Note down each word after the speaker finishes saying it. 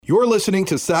You're listening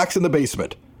to Sox in the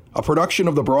Basement, a production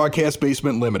of the Broadcast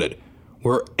Basement Limited,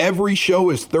 where every show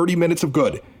is 30 minutes of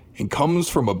good and comes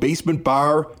from a basement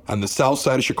bar on the south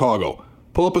side of Chicago.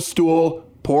 Pull up a stool,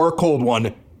 pour a cold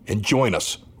one, and join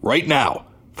us right now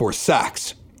for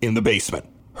Sox in the Basement.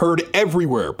 Heard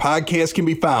everywhere podcasts can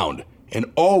be found, and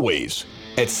always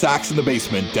at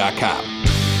soxinthebasement.com.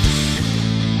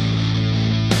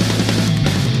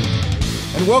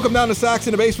 And welcome down to Sox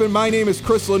in the Basement. My name is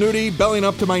Chris Lanuti, bellying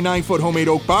up to my 9-foot homemade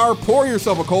oak bar. Pour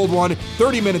yourself a cold one.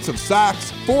 30 minutes of Sox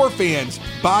for fans,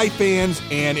 by fans,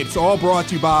 and it's all brought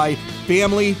to you by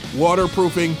Family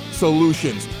Waterproofing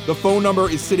Solutions. The phone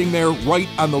number is sitting there right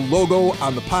on the logo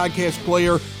on the podcast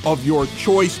player of your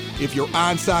choice. If you're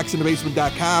on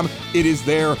soxinthebasement.com, it is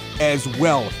there as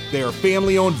well. They're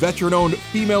family-owned, veteran-owned,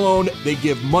 female-owned. They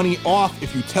give money off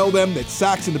if you tell them that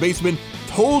Sox in the Basement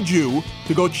told you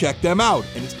to go check them out.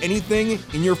 And it's anything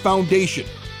in your foundation.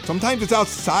 Sometimes it's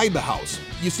outside the house.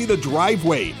 You see the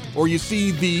driveway, or you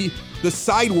see the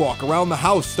sidewalk around the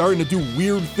house starting to do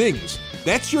weird things.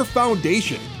 That's your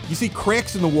foundation. You see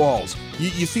cracks in the walls.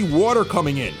 You see water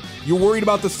coming in. You're worried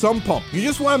about the sump pump. You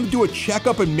just want them to do a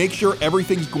checkup and make sure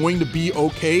everything's going to be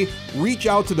okay. Reach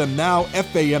out to them now,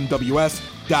 famws.com.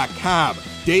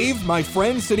 Dave, my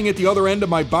friend, sitting at the other end of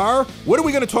my bar, what are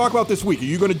we going to talk about this week? Are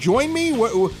you going to join me?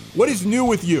 What is new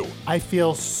with you? I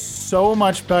feel so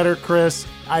much better, Chris.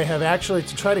 I have actually,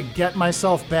 to try to get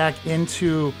myself back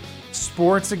into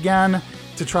sports again,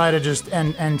 to try to just,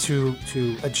 and to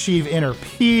achieve inner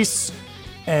peace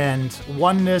and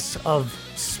oneness of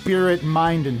spirit,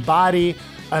 mind, and body.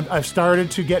 I've started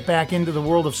to get back into the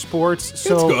world of sports.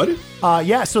 So, that's good.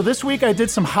 Yeah, so this week I did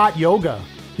some hot yoga.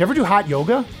 You ever do hot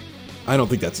yoga? I don't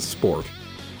think that's a sport.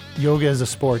 Yoga is a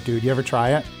sport, dude. You ever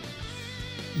try it?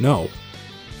 No.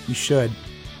 You should.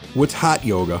 What's hot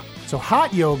yoga? So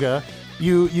hot yoga,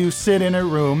 you sit in a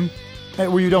room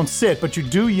where you don't sit, but you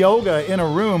do yoga in a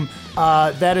room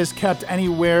that is kept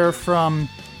anywhere from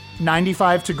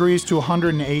 95 degrees to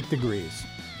 108 degrees.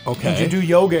 Okay. And you do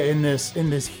yoga in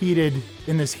this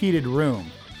heated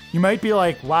room. You might be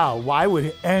like, wow, why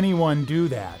would anyone do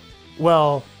that?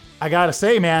 Well, I gotta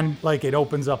say, man, like, it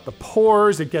opens up the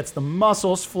pores, it gets the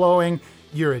muscles flowing,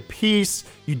 you're at peace,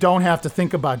 you don't have to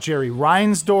think about Jerry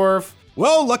Reinsdorf.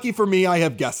 Well, lucky for me, I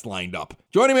have guests lined up.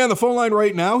 Joining me on the phone line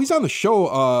right now, he's on the show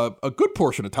a good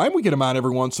portion of time. We get him on every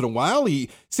once in a while.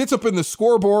 He sits up in the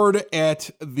scoreboard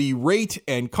at the rate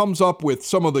and comes up with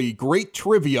some of the great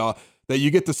trivia that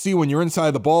you get to see when you're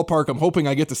inside the ballpark. I'm hoping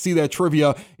I get to see that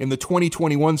trivia in the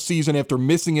 2021 season after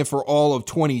missing it for all of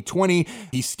 2020.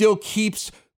 He still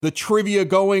keeps the trivia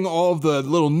going, all of the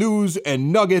little news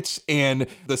and nuggets and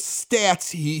the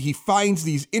stats. He finds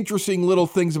these interesting little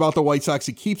things about the White Sox.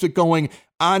 He keeps it going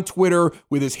on Twitter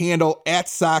with his handle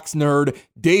 @SoxNerd.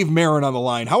 Dave Marin on the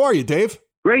line. How are you, Dave?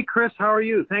 Great, Chris. How are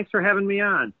you? Thanks for having me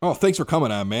on. Oh, thanks for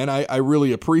coming on, man. I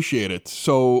really appreciate it.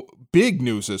 So, big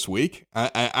news this week,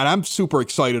 and I'm super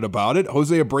excited about it.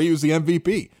 Jose Abreu's the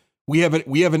MVP. We have an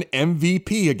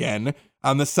MVP again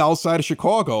on the south side of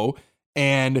Chicago,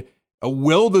 and a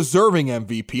well-deserving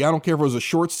MVP. I don't care if it was a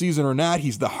short season or not.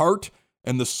 He's the heart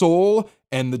and the soul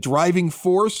and the driving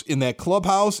force in that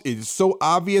clubhouse. It is so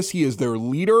obvious he is their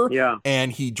leader. Yeah.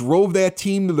 And he drove that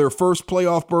team to their first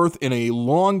playoff berth in a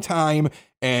long time,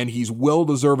 and he's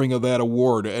well-deserving of that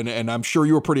award. And I'm sure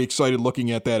you were pretty excited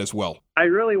looking at that as well. I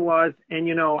really was. And,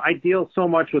 I deal so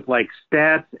much with, like,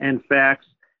 stats and facts.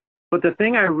 But the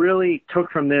thing I really took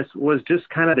from this was just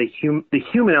kind of the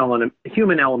human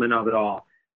element of it all.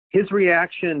 His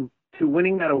reaction to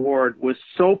winning that award was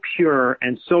so pure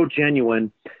and so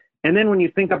genuine. And then when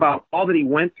you think about all that he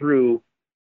went through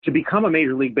to become a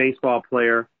Major League Baseball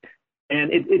player, and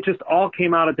it just all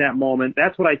came out at that moment.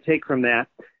 That's what I take from that.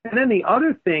 And then the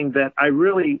other thing that I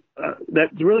really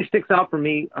that really sticks out for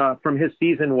me from his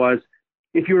season was,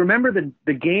 if you remember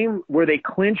the game where they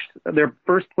clinched their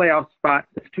first playoff spot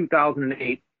in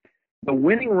 2008, the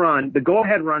winning run, the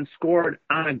go-ahead run, scored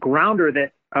on a grounder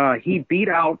that he beat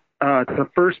out to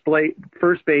first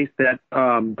base that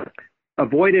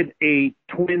avoided a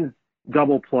Twins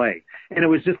double play. And it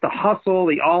was just the hustle,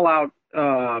 the all-out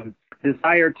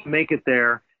desire to make it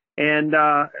there. And,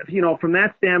 from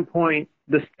that standpoint,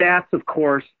 the stats, of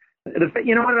course,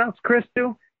 you know what else, Chris,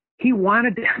 too? He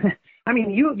wanted to – I mean,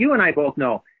 you and I both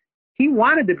know. He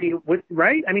wanted to be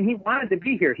right. I mean, he wanted to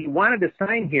be here. He wanted to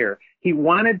sign here. He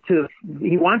wants to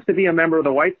be a member of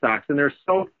the White Sox. And there's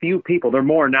so few people. There are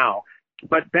more now.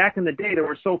 But back in the day, there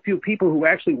were so few people who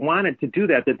actually wanted to do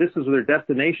that this was their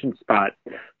destination spot.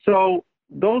 So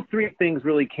those three things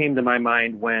really came to my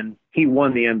mind when he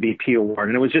won the MVP award.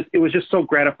 And it was just so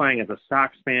gratifying as a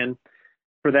Sox fan.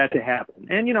 for that to happen.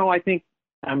 And, I think,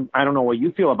 I don't know what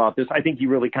you feel about this. I think you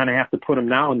really kind of have to put him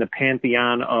now in the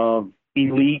pantheon of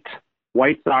elite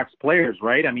White Sox players,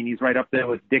 right? I mean, he's right up there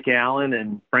with Dick Allen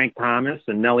and Frank Thomas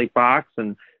and Nellie Fox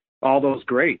and all those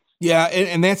greats. Yeah,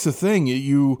 and that's the thing.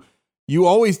 You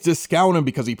always discount him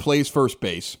because he plays first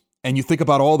base, and you think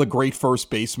about all the great first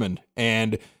basemen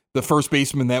and the first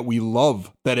basemen that we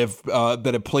love that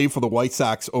have played for the White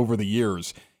Sox over the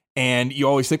years. And you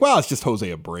always think, well, it's just Jose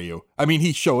Abreu. I mean,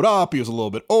 he showed up. He was a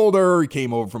little bit older. He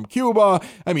came over from Cuba.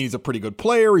 I mean, he's a pretty good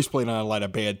player. He's played on a lot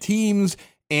of bad teams.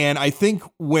 And I think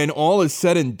when all is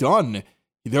said and done,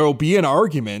 there will be an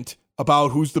argument about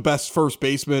who's the best first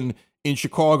baseman in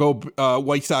Chicago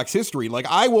White Sox history. Like,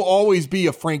 I will always be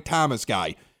a Frank Thomas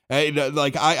guy.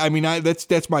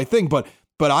 That's my thing. But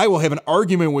I will have an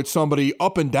argument with somebody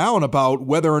up and down about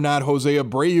whether or not Jose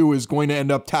Abreu is going to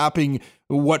end up topping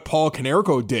what Paul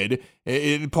Konerko did.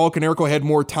 Paul Konerko had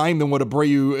more time than what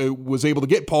Abreu was able to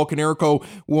get. Paul Konerko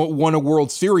won a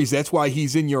World Series. That's why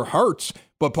he's in your hearts.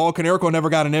 But Paul Konerko never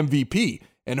got an MVP.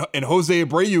 And Jose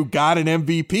Abreu got an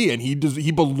MVP, and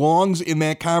he belongs in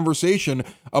that conversation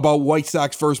about White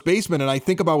Sox first baseman. And I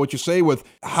think about what you say with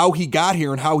how he got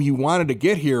here and how he wanted to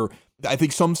get here. I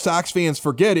think some Sox fans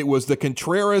forget it was the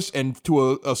Contreras and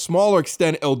to a smaller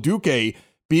extent El Duque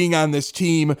being on this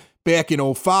team back in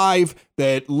 2005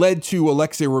 that led to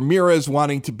Alexei Ramirez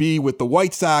wanting to be with the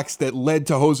White Sox, that led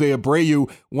to Jose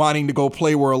Abreu wanting to go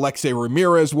play where Alexei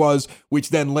Ramirez was, which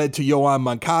then led to Yoan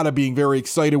Moncada being very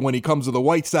excited when he comes to the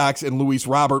White Sox and Luis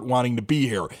Robert wanting to be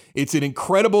here. It's an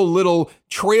incredible little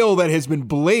trail that has been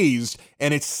blazed,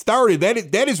 and it started.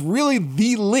 That is really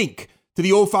the link to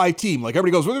the 05 team. Like,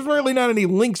 everybody goes, well, there's really not any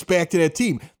links back to that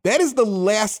team. That is the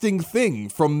lasting thing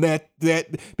from that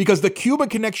because the Cuban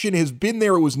connection has been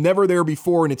there. It was never there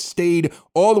before, and it stayed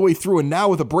all the way through. And now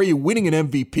with Abreu winning an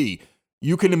MVP,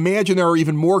 you can imagine there are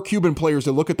even more Cuban players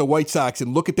that look at the White Sox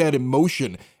and look at that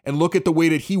emotion and look at the way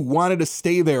that he wanted to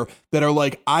stay there that are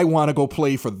like, I want to go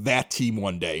play for that team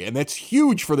one day. And that's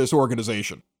huge for this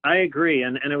organization. I agree.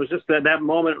 And it was just that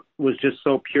moment was just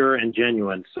so pure and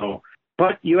genuine. So,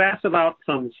 but you asked about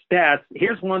some stats.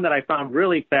 Here's one that I found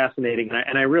really fascinating,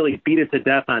 and I really beat it to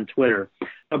death on Twitter.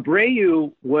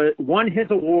 Abreu won his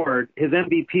award, his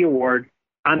MVP award,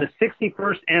 on the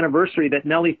 61st anniversary that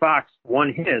Nellie Fox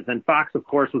won his. And Fox, of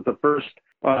course, was the first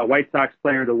White Sox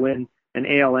player to win an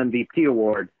AL MVP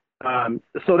award.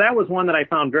 So that was one that I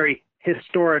found very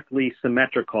historically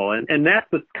symmetrical. And that's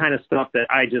the kind of stuff that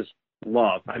I just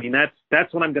love. I mean,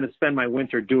 that's what I'm going to spend my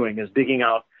winter doing, is digging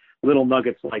out little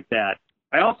nuggets like that.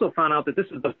 I also found out that this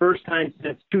is the first time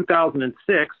since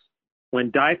 2006,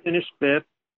 when Dye finished 5th,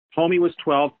 Homey was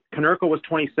 12th, Konerko was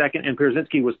 22nd, and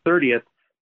Pierzynski was 30th,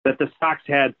 that the Sox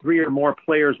had 3 or more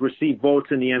players receive votes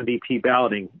in the MVP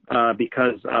balloting,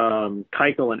 because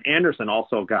Keuchel and Anderson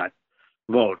also got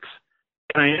votes.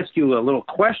 Can I ask you a little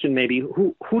question maybe?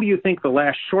 Who do you think the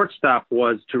last shortstop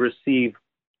was to receive,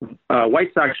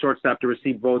 White Sox shortstop to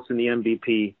receive votes in the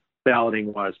MVP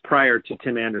balloting was prior to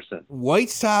Tim Anderson? White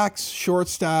Sox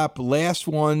shortstop, last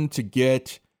one to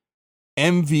get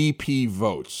MVP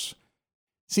votes.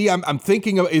 See, I'm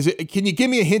thinking of, can you give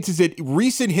me a hint? Is it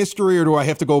recent history, or do I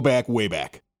have to go back way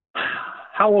back?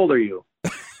 How old are you?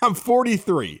 I'm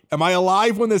 43. Am I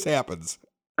alive when this happens?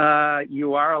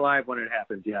 You are alive when it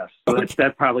happens, yes. So okay.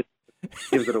 That probably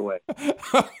gives it away.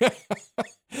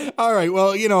 All right.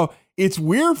 Well, it's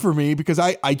weird for me because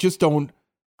I just don't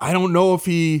know if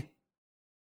he,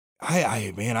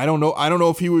 I don't know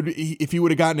if he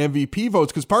would have gotten MVP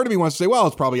votes, because part of me wants to say, well,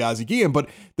 it's probably Ozzie Guillen, but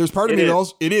there's part of me that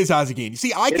also, it is Ozzie Guillen.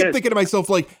 See, I kept thinking to myself,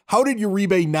 like, how did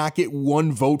Uribe not get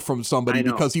one vote from somebody,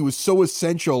 because he was so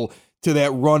essential to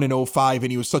that run in 05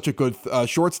 and he was such a good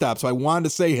shortstop. So I wanted to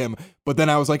say him, but then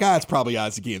I was like, it's probably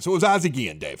Ozzie Guillen. So it was Ozzie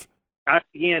Guillen, Dave. Ozzie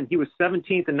Guillen, he was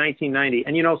 17th in 1990.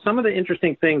 And some of the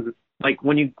interesting things, like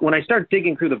when I start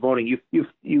digging through the voting,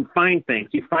 you find things,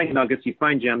 you find nuggets, you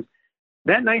find gems.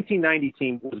 That 1990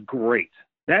 team was great.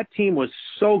 That team was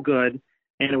so good,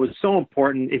 and it was so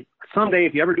important. Someday,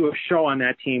 if you ever do a show on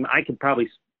that team, I could probably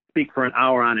speak for an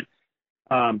hour on it.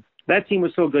 That team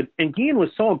was so good, and Guillen was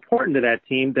so important to that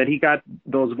team that he got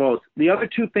those votes. The other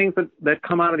two things that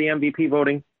come out of the MVP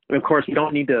voting, and of course, we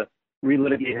don't need to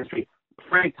relitigate history.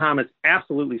 Frank Thomas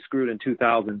absolutely screwed in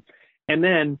 2000. And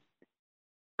then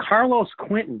Carlos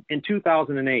Quentin in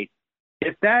 2008.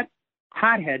 If that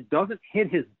hothead doesn't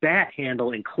hit his bat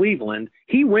handle in Cleveland,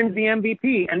 he wins the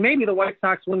MVP, and maybe the White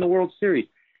Sox win the World Series.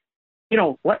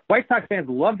 White Sox fans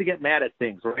love to get mad at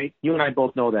things, right? You and I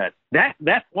both know that.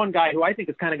 That's one guy who I think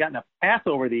has kind of gotten a pass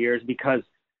over the years, because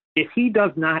if he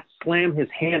does not slam his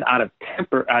hand out of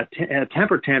temper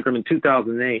tantrum in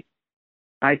 2008,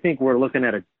 I think we're looking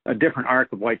at a different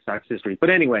arc of White Sox history. But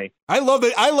anyway. I love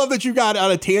that you got on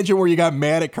a tangent where you got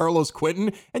mad at Carlos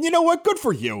Quentin. And you know what? Good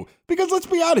for you. Because let's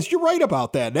be honest, you're right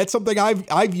about that. That's something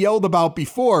I've yelled about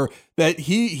before, that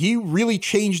he really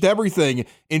changed everything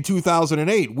in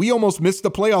 2008. We almost missed the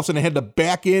playoffs and had to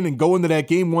back in and go into that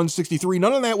game 163.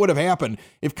 None of that would have happened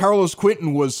if Carlos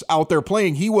Quentin was out there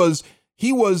playing. He was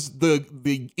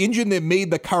the engine that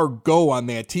made the car go on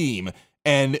that team,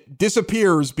 and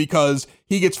disappears because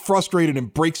he gets frustrated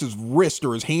and breaks his wrist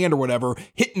or his hand or whatever,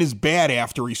 hitting his bat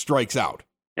after he strikes out.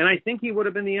 And I think he would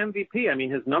have been the MVP. I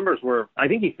mean, his numbers were, I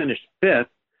think he finished 5th.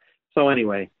 So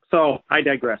anyway, I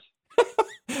digress.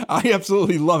 I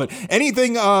absolutely love it.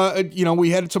 Anything,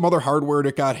 we had some other hardware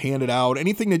that got handed out.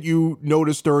 Anything that you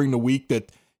noticed during the week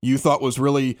that you thought was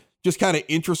really just kind of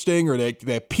interesting, or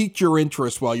that piqued your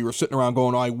interest while you were sitting around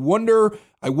going, I wonder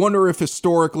if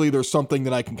historically there's something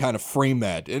that I can kind of frame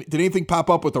that. Did anything pop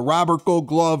up with the Robert Gold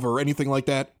Glove or anything like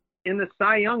that? In the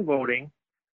Cy Young voting,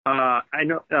 I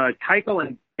know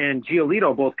Keuchel and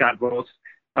Giolito both got votes.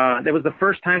 That was the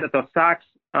first time that the Sox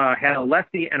had a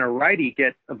lefty and a righty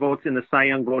get votes in the Cy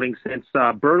Young voting since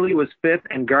Burley was 5th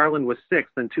and Garland was 6th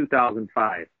in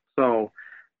 2005. So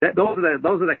those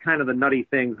are the kind of the nutty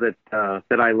things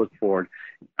that I look for.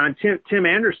 On Tim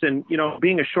Anderson,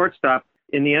 being a shortstop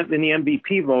in the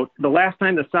MVP vote, the last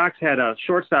time the Sox had a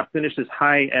shortstop finish as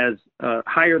high as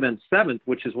higher than 7th,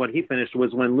 which is what he finished,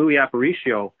 was when Louis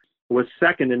Aparicio was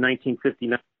 2nd in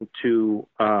 1959 to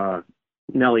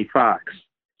Nellie Fox.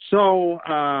 So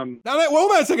hold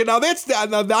on a second.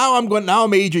 Now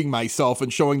I'm aging myself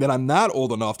and showing that I'm not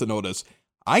old enough to know this.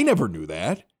 I never knew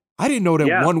that. I didn't know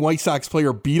that one White Sox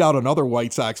player beat out another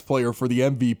White Sox player for the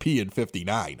MVP in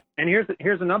 59. And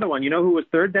here's another one. You know who was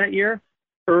 3rd that year?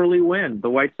 Early Wynn, the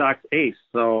White Sox ace.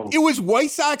 So it was White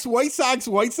Sox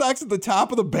at the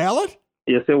top of the ballot?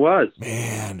 Yes, it was.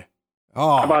 Man.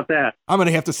 Oh, how about that? I'm going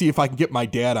to have to see if I can get my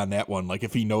dad on that one, like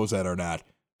if he knows that or not.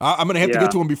 I'm going to have to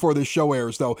get to him before this show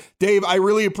airs, though. Dave, I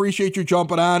really appreciate you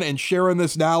jumping on and sharing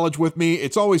this knowledge with me.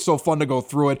 It's always so fun to go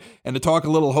through it and to talk a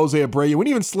little Jose Abreu, and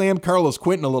even slam Carlos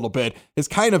Quentin a little bit has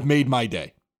kind of made my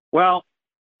day. Well,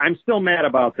 I'm still mad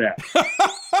about that.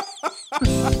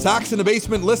 Sox in the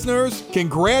Basement listeners,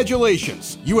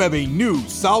 congratulations. You have a new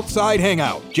Southside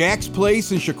hangout. Jack's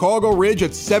Place in Chicago Ridge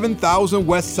at 7000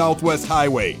 West Southwest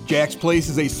Highway. Jack's Place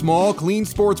is a small, clean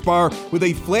sports bar with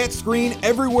a flat screen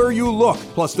everywhere you look.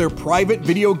 Plus, their private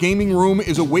video gaming room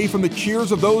is away from the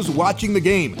cheers of those watching the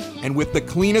game. And with the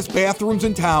cleanest bathrooms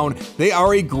in town, they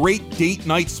are a great date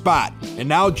night spot. And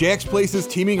now Jack's Place is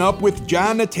teaming up with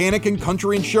John Natanic and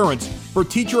Country Insurance for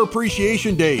Teacher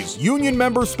Appreciation Days, Union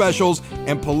Member Specials,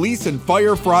 and Police and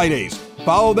Fire Fridays.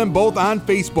 Follow them both on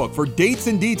Facebook for dates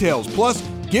and details. Plus,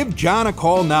 give John a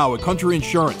call now at Country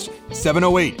Insurance,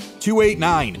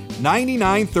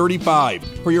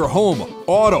 708-289-9935 for your home,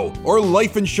 auto, or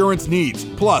life insurance needs.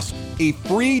 Plus, a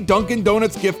free Dunkin'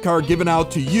 Donuts gift card given out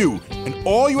to you. And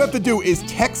all you have to do is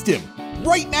text him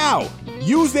right now.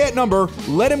 Use that number,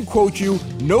 let him quote you,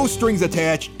 no strings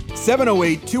attached,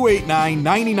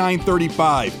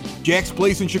 708-289-9935. Jack's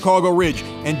Place in Chicago Ridge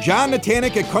and John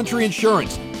Natanic at Country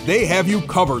Insurance. They have you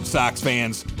covered, Sox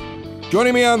fans.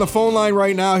 Joining me on the phone line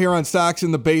right now here on Sox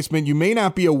in the Basement, you may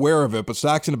not be aware of it, but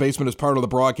Sox in the Basement is part of the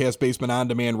Broadcast Basement On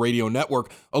Demand Radio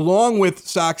Network. Along with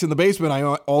Sox in the Basement, I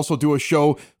also do a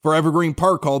show for Evergreen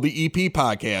Park called the EP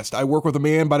Podcast. I work with a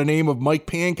man by the name of Mike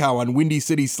Pankow on Windy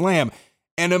City Slam.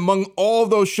 And among all of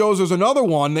those shows, there's another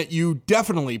one that you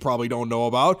definitely probably don't know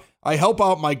about. I help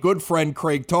out my good friend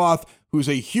Craig Toth, who's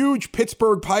a huge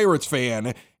Pittsburgh Pirates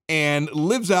fan and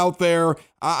lives out there.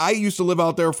 I used to live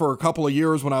out there for a couple of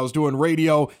years when I was doing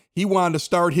radio. He wanted to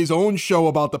start his own show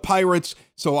about the Pirates,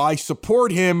 so I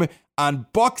support him on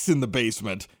Bucks in the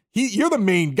Basement. You're the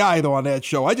main guy, though, on that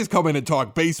show. I just come in and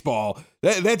talk baseball.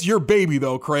 That's your baby,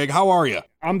 though, Craig. How are you?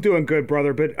 I'm doing good,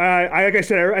 brother. But like I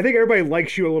said, I think everybody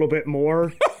likes you a little bit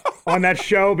more on that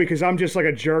show because I'm just like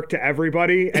a jerk to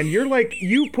everybody. And you're like,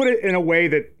 you put it in a way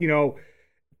that, you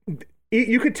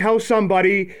could tell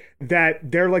somebody that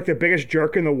they're like the biggest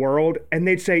jerk in the world, and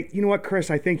they'd say, you know what,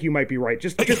 Chris, I think you might be right.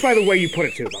 Just by the way you put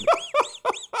it to them.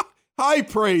 High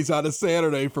praise on a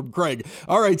Saturday from Craig.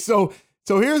 All right, so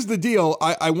here's the deal.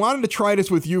 I wanted to try this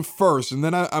with you first, and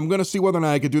then I'm going to see whether or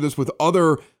not I could do this with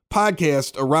other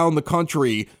podcasts around the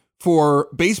country for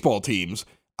baseball teams.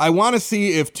 I want to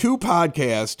see if two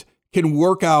podcasts can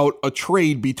work out a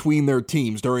trade between their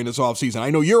teams during this offseason. I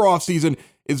know your offseason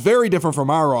is very different from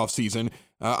our offseason.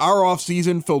 Our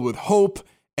offseason filled with hope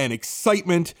and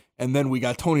excitement, and then we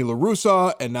got Tony La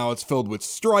Russa, and now it's filled with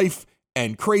strife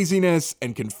and craziness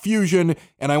and confusion,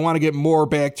 and I want to get more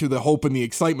back to the hope and the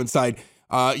excitement side.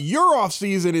 Your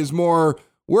offseason is more,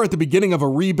 we're at the beginning of a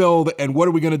rebuild, and what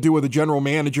are we going to do with a general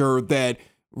manager that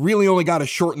really only got a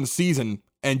shortened season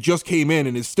and just came in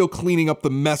and is still cleaning up the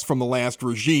mess from the last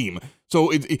regime.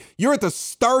 So you're at the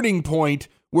starting point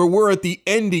where we're at the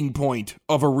ending point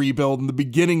of a rebuild and the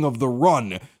beginning of the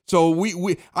run. So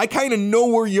I kind of know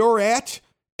where you're at,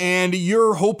 and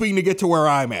you're hoping to get to where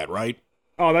I'm at, right?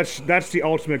 Oh, that's the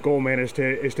ultimate goal, man, is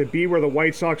to be where the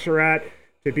White Sox are at,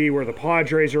 to be where the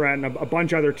Padres are at, and a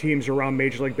bunch of other teams around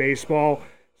Major League Baseball.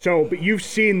 So, but you've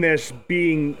seen this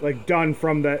being like done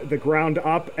from the ground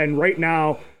up, and right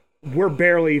now we're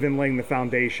barely even laying the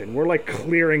foundation. We're like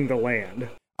clearing the land.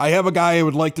 I have a guy I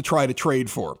would like to try to trade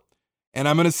for, and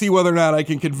I'm going to see whether or not I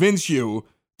can convince you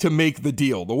to make the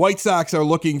deal. The White Sox are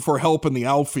looking for help in the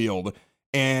outfield,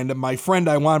 and my friend,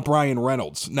 I want Bryan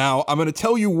Reynolds. Now, I'm going to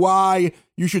tell you why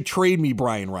you should trade me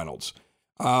Bryan Reynolds.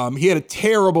 He had a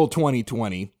terrible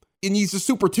 2020, and he's a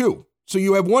Super 2. So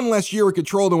you have one less year of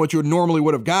control than what you normally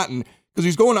would have gotten, because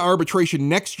he's going to arbitration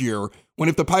next year, when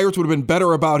if the Pirates would have been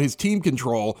better about his team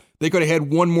control, they could have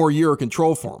had one more year of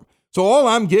control for him. So all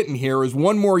I'm getting here is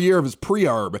one more year of his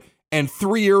pre-arb and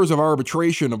 3 years of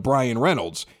arbitration of Bryan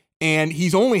Reynolds. And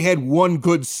he's only had one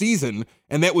good season,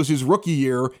 and that was his rookie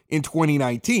year in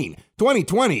 2019.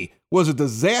 2020 was a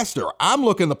disaster. I'm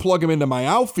looking to plug him into my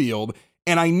outfield,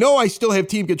 and I know I still have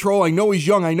team control. I know he's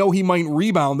young. I know he might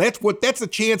rebound. That's the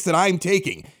chance that I'm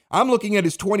taking. I'm looking at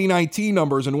his 2019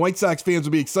 numbers, and White Sox fans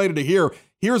will be excited to hear,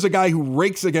 here's a guy who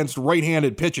rakes against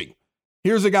right-handed pitching.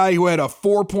 Here's a guy who had a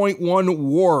 4.1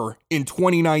 WAR in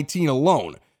 2019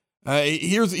 alone.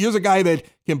 Here's a guy that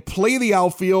can play the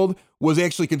outfield, was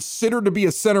actually considered to be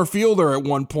a center fielder at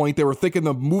one point. They were thinking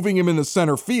of moving him in the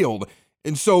center field.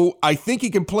 And so I think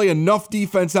he can play enough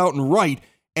defense out and right.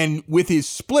 And with his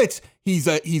splits, he's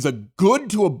a good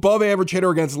to above average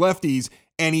hitter against lefties,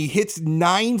 and he hits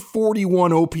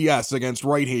 941 OPS against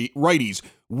righties.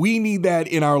 We need that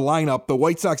in our lineup. The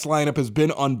White Sox lineup has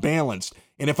been unbalanced.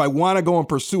 And if I want to go and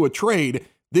pursue a trade,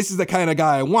 this is the kind of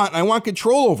guy I want. I want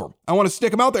control over him. I want to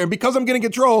stick him out there. And because I'm getting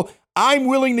control, I'm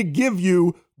willing to give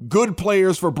you good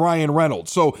players for Bryan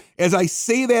Reynolds. So as I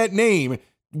say that name,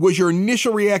 was your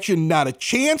initial reaction not a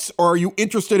chance, or are you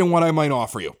interested in what I might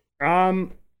offer you?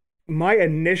 My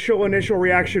initial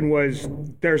reaction was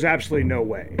there's absolutely no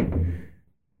way.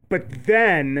 But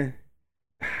then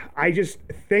I just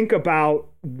think about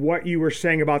what you were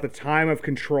saying about the time of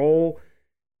control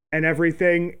and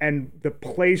everything, and the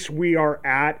place we are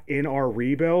at in our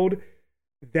rebuild,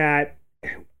 that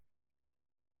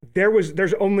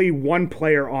there's only one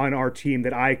player on our team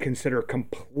that I consider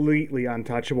completely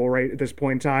untouchable right at this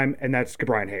point in time, and that's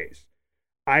Ke'Bryan Hayes.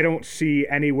 I don't see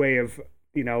any way of,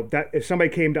 that if somebody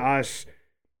came to us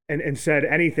and said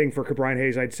anything for Ke'Bryan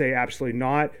Hayes, I'd say absolutely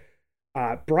not.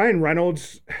 Bryan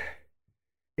Reynolds,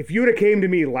 if you would have came to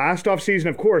me last offseason,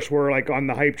 of course, we're like on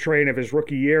the hype train of his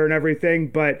rookie year and everything,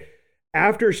 but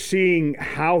after seeing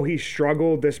how he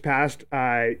struggled this past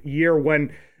year,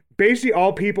 when basically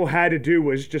all people had to do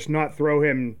was just not throw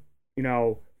him,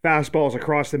 fastballs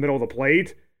across the middle of the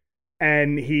plate,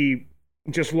 and he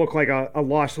just looked like a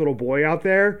lost little boy out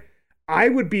there, I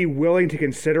would be willing to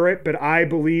consider it, but I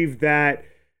believe that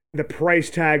the price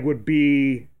tag would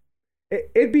be,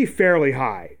 it'd be fairly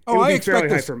high. I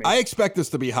expect this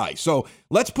to be high. So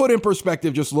let's put in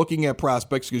perspective, just looking at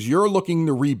prospects, because you're looking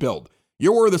to rebuild.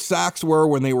 You're where the Sox were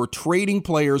when they were trading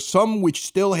players, some which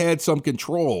still had some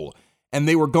control, and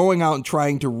they were going out and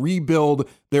trying to rebuild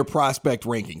their prospect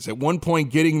rankings. At one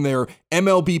point, getting their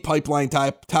MLB pipeline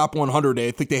top 100,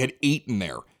 I think they had 8 in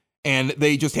there. And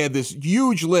they just had this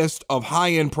huge list of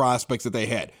high-end prospects that they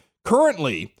had.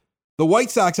 Currently, the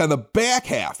White Sox on the back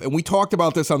half, and we talked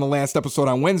about this on the last episode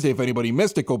on Wednesday. If anybody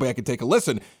missed it, go back and take a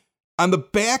listen. On the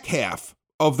back half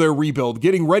of their rebuild,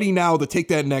 getting ready now to take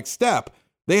that next step,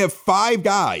 they have 5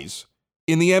 guys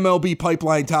in the MLB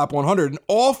pipeline top 100, and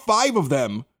all 5 of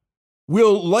them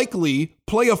will likely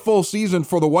play a full season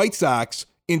for the White Sox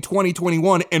in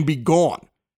 2021 and be gone.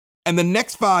 And the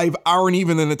next 5 aren't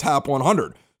even in the top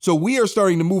 100. So we are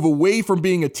starting to move away from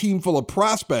being a team full of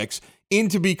prospects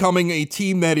into becoming a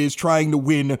team that is trying to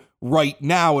win right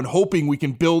now and hoping we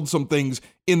can build some things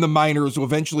in the minors to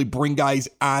eventually bring guys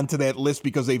onto that list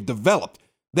because they've developed.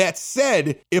 That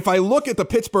said, if I look at the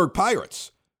Pittsburgh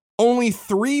Pirates, only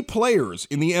 3 players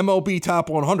in the MLB top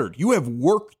 100. You have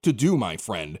work to do, my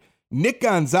friend. Nick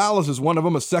Gonzalez is one of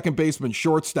them, a second baseman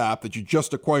shortstop that you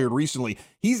just acquired recently.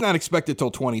 He's not expected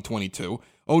till 2022.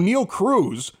 O'Neal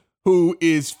Cruz, who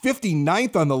is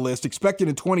 59th on the list, expected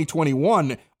in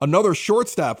 2021, another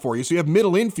shortstop for you. So you have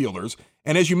middle infielders.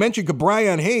 And as you mentioned,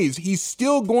 Ke'Bryan Hayes, he's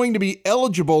still going to be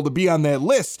eligible to be on that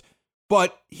list,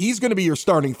 but he's going to be your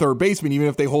starting third baseman, even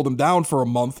if they hold him down for a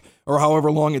month or however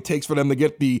long it takes for them to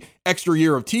get the extra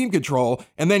year of team control.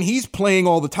 And then he's playing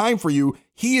all the time for you.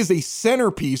 He is a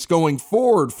centerpiece going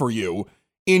forward for you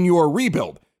in your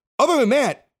rebuild. Other than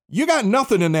that, you got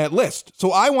nothing in that list.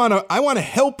 So I want to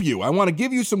help you. I want to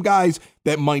give you some guys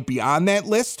that might be on that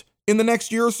list in the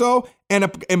next year or so,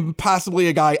 and possibly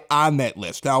a guy on that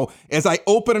list. Now, as I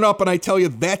open it up and I tell you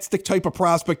that's the type of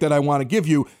prospect that I want to give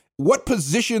you, what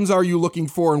positions are you looking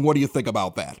for, and what do you think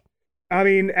about that? I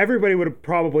mean, everybody would have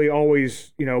probably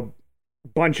always,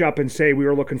 bunch up and say we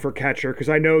were looking for catcher, because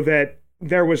I know that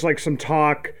there was like some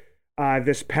talk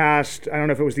this past, I don't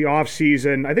know if it was the off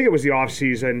season. I think it was the off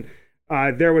season.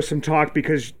 There was some talk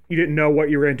because you didn't know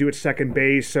what you were going to do at second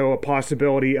base. So a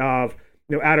possibility of,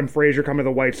 Adam Frazier coming to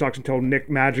the White Sox until Nick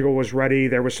Madrigal was ready.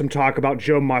 There was some talk about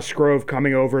Joe Musgrove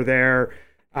coming over there.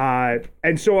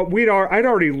 And so I'd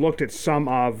already looked at some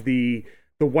of the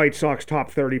White Sox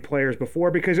top 30 players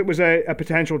before, because it was a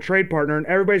potential trade partner, and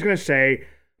everybody's going to say,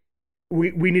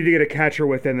 we need to get a catcher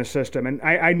within the system. And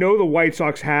I know the White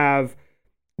Sox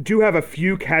do have a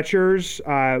few catchers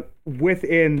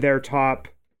within their top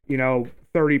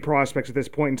 30 prospects at this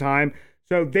point in time.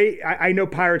 So I know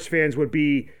Pirates fans would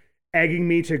be egging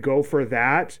me to go for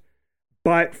that.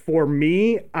 But for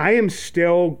me, I am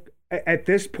still, at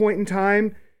this point in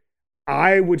time,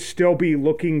 I would still be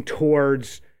looking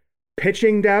towards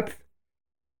pitching depth.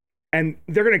 And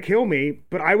they're going to kill me,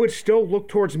 but I would still look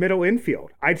towards middle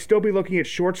infield. I'd still be looking at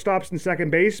shortstops and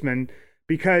second basemen,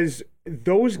 because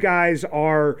those guys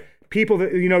are people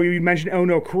that, you mentioned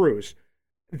Ono Cruz.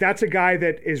 That's a guy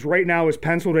that is right now is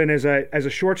penciled in as a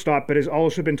shortstop, but has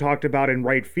also been talked about in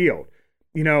right field.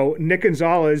 Nick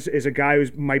Gonzalez is a guy who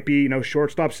might be,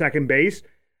 shortstop, second base.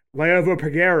 Liover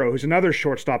Peguero, who's another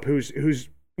shortstop who's is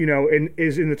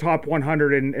in the top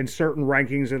 100 in certain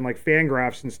rankings and like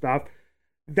Fangraphs and stuff.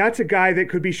 That's a guy that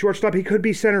could be shortstop. He could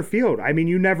be center field. I mean,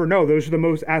 you never know. Those are the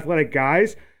most athletic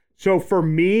guys. So for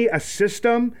me,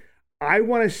 I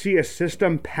want to see a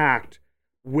system packed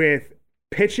with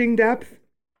pitching depth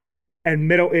and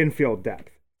middle infield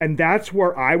depth. And that's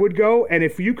where I would go. And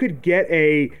if you could get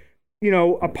a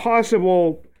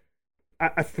possible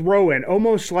throw-in,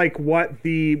 almost like what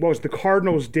the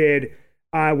Cardinals did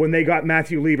when they got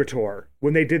Matthew Liberatore,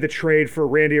 when they did the trade for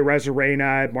Randy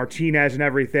Arozarena, Martinez, and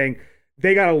everything.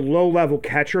 They got a low-level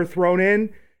catcher thrown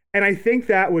in. And I think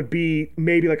that would be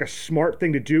maybe like a smart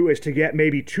thing to do, is to get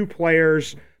maybe two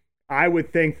players, I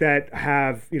would think, that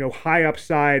have, high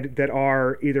upside, that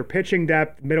are either pitching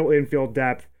depth, middle infield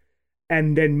depth,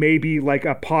 and then maybe like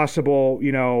a possible,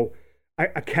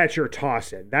 a catcher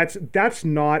toss in. That's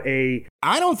not a...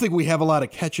 I don't think we have a lot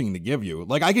of catching to give you.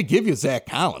 Like, I could give you Zach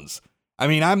Collins. I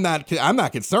mean, I'm not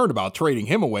concerned about trading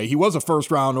him away. He was a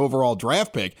first-round overall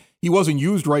draft pick. He wasn't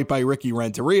used right by Ricky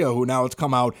Renteria, who now it's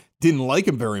come out didn't like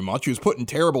him very much. He was put in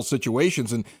terrible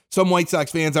situations, and some White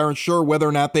Sox fans aren't sure whether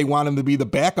or not they want him to be the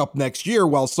backup next year,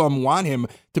 while some want him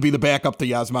to be the backup to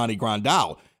Yasmani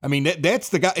Grandal. I mean, that's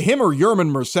the guy, him or Yerman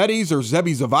Mercedes or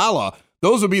Zebi Zavala.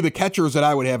 Those would be the catchers that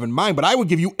I would have in mind, but I would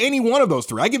give you any one of those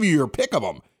three. I give you your pick of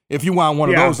them if you want one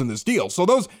of those in this deal.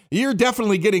 So you're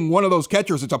definitely getting one of those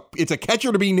catchers. It's a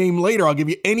catcher to be named later. I'll give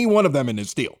you any one of them in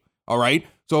this deal. All right.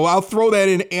 So I'll throw that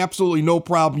in. Absolutely no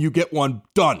problem. You get one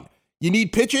done. You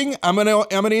need pitching. I'm gonna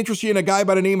interest you in a guy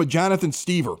by the name of Jonathan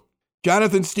Stever.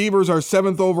 Jonathan Stever is our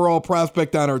 7th overall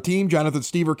prospect on our team. Jonathan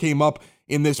Stever came up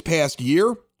in this past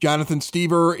year. Jonathan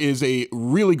Stever is a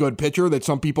really good pitcher that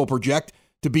some people project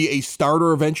to be a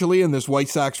starter eventually in this White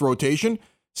Sox rotation.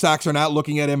 Sox are not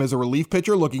looking at him as a relief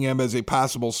pitcher, looking at him as a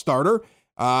possible starter.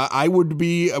 I would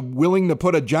be willing to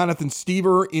put a Jonathan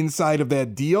Stever inside of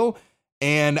that deal.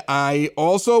 And I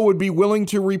also would be willing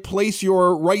to replace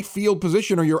your right field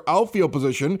position or your outfield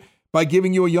position by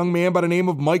giving you a young man by the name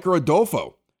of Mike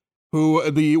Rodolfo,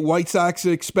 who the White Sox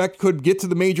expect could get to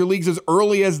the major leagues as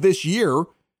early as this year,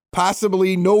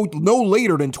 possibly no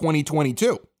later than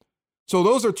 2022. So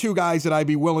those are two guys that I'd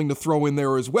be willing to throw in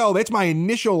there as well. That's my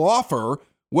initial offer.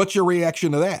 What's your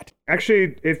reaction to that?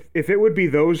 Actually, if it would be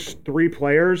those three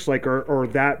players, like or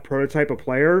that prototype of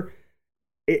player,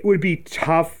 it would be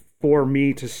tough for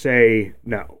me to say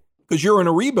no. Because you're in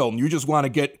a rebuild and you just want to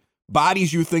get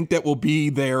bodies you think that will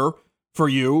be there for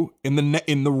you in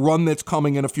the run that's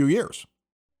coming in a few years.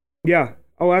 Yeah.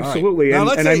 Oh, absolutely.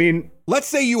 Right. Let's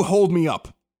say you hold me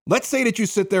up. Let's say that you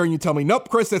sit there and you tell me, nope,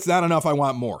 Chris, that's not enough. I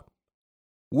want more.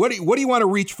 What do you want to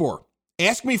reach for?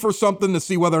 Ask me for something to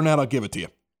see whether or not I'll give it to you.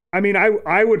 I mean,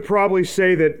 I would probably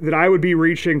say that I would be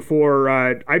reaching for,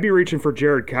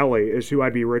 Jared Kelly is who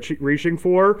I'd be reaching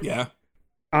for. Yeah.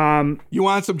 You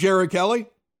want some Jared Kelly?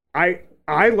 I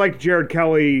I like Jared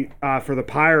Kelly for the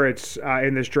Pirates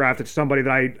in this draft. It's somebody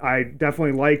that I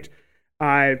definitely liked.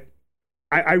 I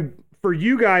for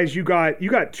you guys, you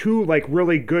got two like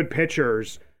really good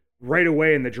pitchers right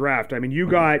away in the draft. I mean, you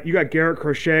got Garrett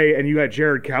Crochet and you got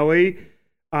Jared Kelly.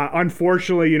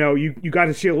 Unfortunately, you got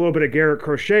to see a little bit of Garrett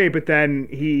Crochet, but then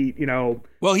he,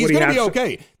 well, he's going to be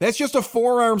okay. That's just a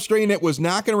forearm strain that was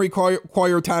not going to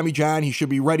require Tommy John. He should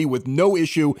be ready with no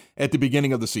issue at the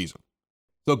beginning of the season.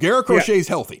 So Garrett Crochet is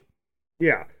healthy.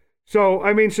 Yeah. So,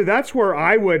 I mean, so that's where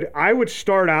I would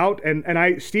start out,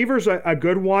 and Stever's a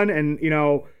good one. And,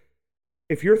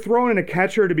 if you're throwing in a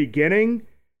catcher at the beginning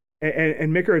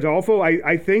and Micker Adolfo,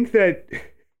 I think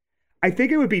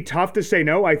it would be tough to say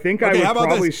no. I think I would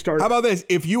probably start. How about this?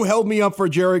 If you held me up for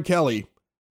Jared Kelly,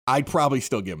 I'd probably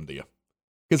still give him to you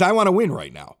because I want to win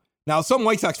right now. Now, some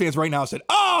White Sox fans right now said,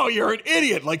 "Oh, you're an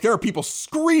idiot." Like there are people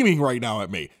screaming right now at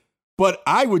me, but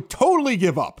I would totally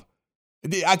give up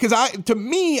because to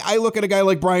me, I look at a guy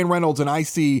like Brian Reynolds and I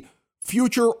see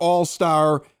future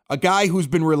all-star, a guy who's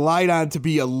been relied on to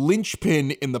be a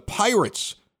linchpin in the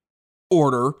Pirates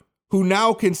order, who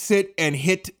now can sit and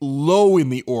hit low in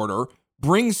the order,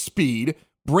 brings speed,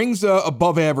 brings a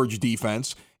above average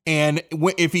defense. And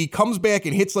if he comes back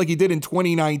and hits like he did in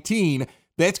 2019,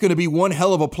 that's going to be one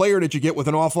hell of a player that you get with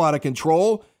an awful lot of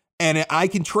control. And I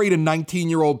can trade a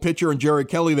 19-year-old pitcher in Jared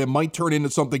Kelly that might turn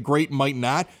into something great, might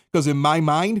not. Because in my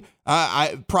mind,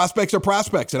 prospects are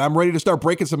prospects. And I'm ready to start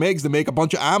breaking some eggs to make a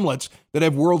bunch of omelets that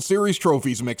have World Series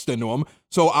trophies mixed into them.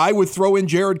 So I would throw in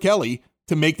Jared Kelly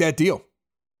to make that deal.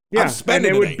 Yeah, I'm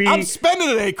spending today. I'm spending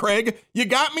today, Craig. You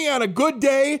got me on a good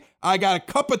day. I got a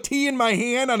cup of tea in my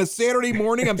hand on a Saturday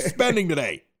morning. I'm spending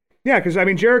today. Yeah, because, I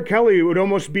mean, Jared Kelly would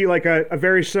almost be like a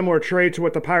very similar trade to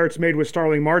what the Pirates made with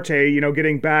Starling Marte,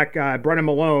 getting back Brennan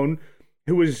Malone,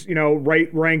 who was,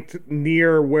 ranked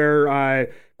near where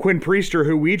Quinn Priester,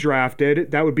 who we drafted.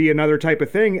 That would be another type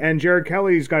of thing. And Jared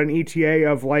Kelly's got an ETA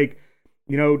of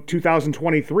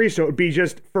 2023. So it would be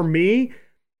just, for me,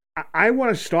 I want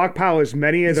to stockpile as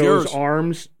many of those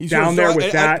arms down there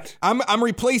with that. I'm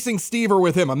replacing Stever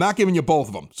with him. I'm not giving you both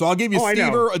of them. So I'll give you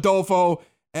Stever, Adolfo,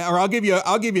 or I'll give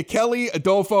you Kelly,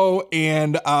 Adolfo,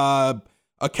 and a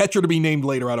catcher to be named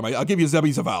later I'll give you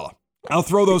Zebby Zavala. I'll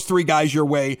throw those three guys your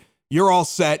way. You're all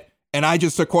set. And I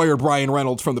just acquired Brian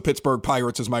Reynolds from the Pittsburgh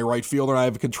Pirates as my right fielder. I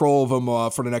have control of him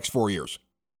for the next 4 years.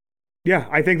 Yeah,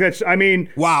 I think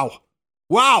Wow.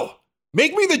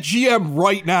 Make me the GM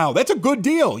right now. That's a good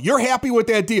deal. You're happy with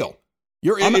that deal.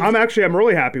 I'm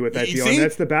really happy with that deal. And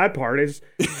that's the bad part is,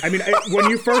 when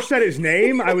you first said his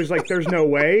name, I was like, there's no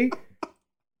way.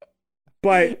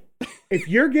 But if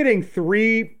you're getting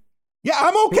three. Yeah,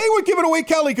 I'm okay with giving away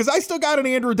Kelly because I still got an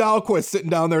Andrew Dahlquist sitting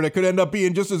down there that could end up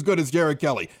being just as good as Jared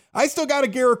Kelly. I still got a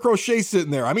Garrett Crochet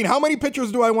sitting there. How many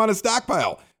pitchers do I want to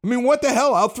stockpile? What the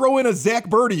hell? I'll throw in a Zach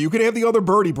Birdie. You could have the other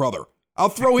Birdie brother. I'll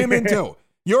throw him in too.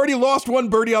 You already lost one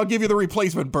Birdie. I'll give you the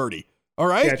replacement Birdie. All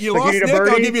right? Yeah, you lost Nick,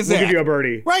 I'll give you Zach. We'll give you a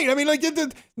Birdie. Right.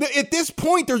 At this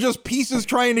point, they're just pieces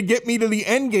trying to get me to the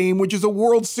end game, which is a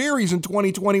World Series in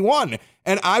 2021.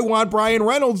 And I want Brian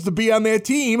Reynolds to be on that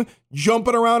team,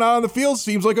 jumping around out on the field.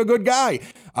 Seems like a good guy.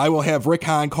 I will have Rick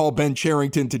Hahn call Ben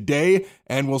Cherington today,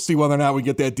 and we'll see whether or not we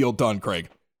get that deal done, Craig.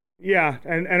 Yeah,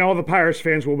 and all the Pirates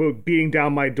fans will be beating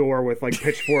down my door with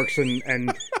pitchforks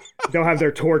and they'll have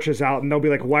their torches out and they'll be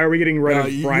like, why are we getting rid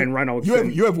of Brian Reynolds?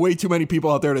 You have way too many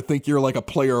people out there to think you're like a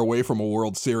player away from a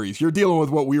World Series. You're dealing with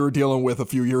what we were dealing with a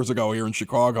few years ago here in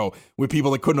Chicago with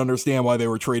people that couldn't understand why they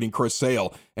were trading Chris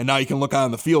Sale. And now you can look out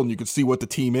on the field and you can see what the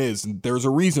team is. And there's a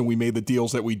reason we made the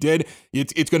deals that we did.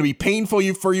 It's going to be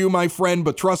painful for you, my friend,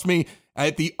 but trust me,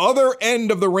 at the other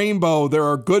end of the rainbow, there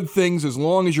are good things as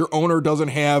long as your owner doesn't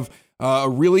have a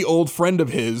really old friend of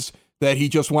his that he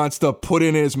just wants to put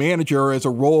in as manager as a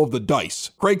roll of the dice.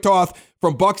 Craig Toth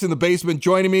from Bucks in the Basement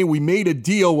joining me. We made a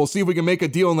deal. We'll see if we can make a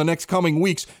deal in the next coming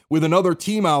weeks with another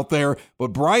team out there. But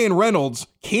Brian Reynolds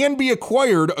can be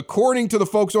acquired according to the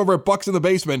folks over at Bucks in the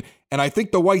Basement, and I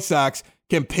think the White Sox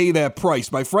can pay that price.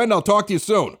 My friend, I'll talk to you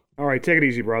soon. All right, take it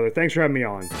easy, brother. Thanks for having me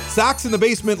on. Sox in the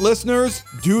Basement listeners,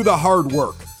 do the hard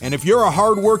work. And if you're a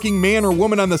hardworking man or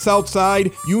woman on the South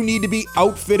Side, you need to be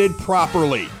outfitted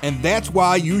properly. And that's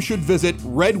why you should visit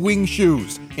Red Wing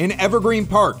Shoes in Evergreen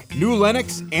Park, New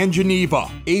Lenox, and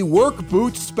Geneva. A work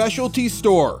boots specialty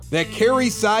store that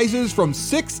carries sizes from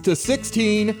 6 to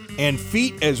 16 and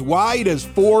feet as wide as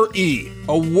 4E.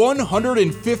 A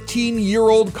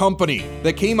 115-year-old company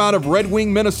that came out of Red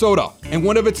Wing, Minnesota. And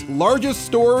one of its largest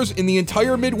stores in the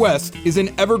entire Midwest is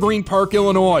in Evergreen Park,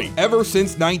 Illinois, ever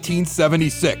since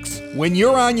 1976. When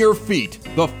you're on your feet,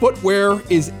 the footwear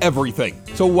is everything.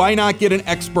 So why not get an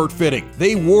expert fitting?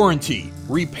 They warranty,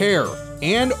 repair,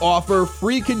 and offer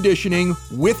free conditioning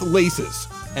with laces.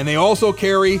 And they also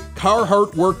carry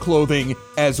Carhartt work clothing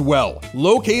as well.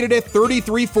 Located at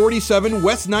 3347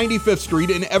 West 95th Street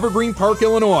in Evergreen Park,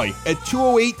 Illinois, at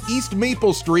 208 East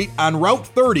Maple Street on Route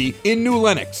 30 in New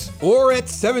Lenox, or at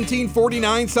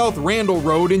 1749 South Randall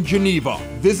Road in Geneva.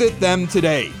 Visit them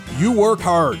today. You work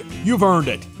hard. You've earned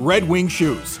it. Red Wing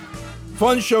Shoes.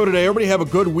 Fun show today. Everybody have a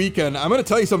good weekend. I'm going to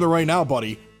tell you something right now,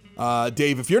 buddy.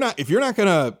 Dave, if you're not going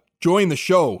to join the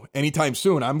show anytime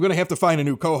soon, I'm going to have to find a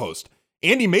new co-host.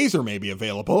 Andy Mazer may be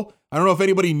available. I don't know if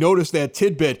anybody noticed that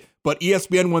tidbit, but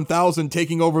ESPN 1000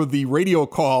 taking over the radio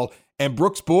call and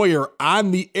Brooks Boyer on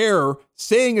the air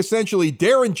saying essentially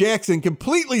Darren Jackson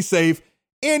completely safe.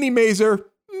 Andy Mazer,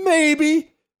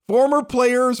 maybe. Former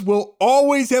players will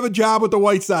always have a job with the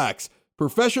White Sox.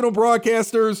 Professional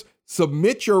broadcasters,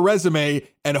 submit your resume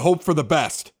and hope for the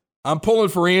best. I'm pulling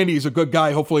for Andy. He's a good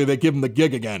guy. Hopefully they give him the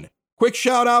gig again. Quick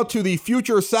shout out to the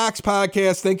Future Sox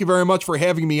podcast. Thank you very much for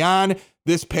having me on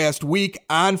this past week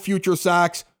on Future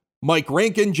Sox. Mike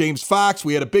Rankin, James Fox,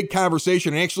 we had a big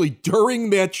conversation. And actually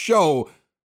during that show,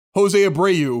 Jose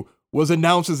Abreu was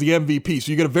announced as the MVP.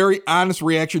 So you get a very honest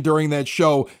reaction during that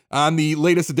show on the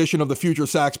latest edition of the Future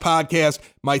Sox podcast.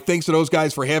 My thanks to those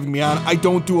guys for having me on. I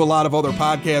don't do a lot of other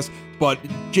podcasts, but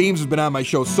James has been on my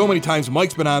show so many times.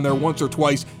 Mike's been on there once or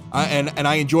twice, and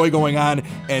I enjoy going on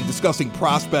and discussing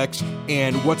prospects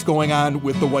and what's going on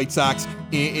with the White Sox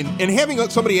and having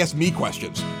somebody ask me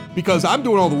questions, because I'm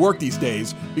doing all the work these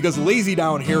days because Lazy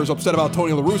down here is upset about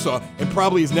Tony La Russa and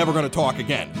probably is never going to talk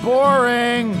again.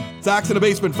 Boring. Sox in the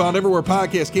Basement, found everywhere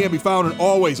podcasts can be found, and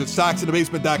always at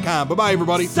soxinthebasement.com. Bye-bye,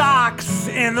 everybody. Sox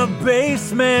in the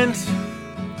basement.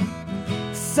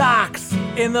 Sox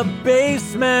in the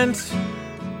basement.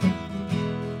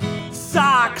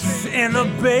 Sox in the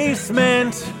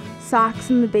basement. Sox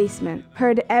in the Basement.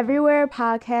 Heard everywhere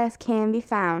podcasts can be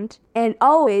found, and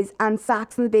always on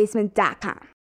soxinthebasement.com.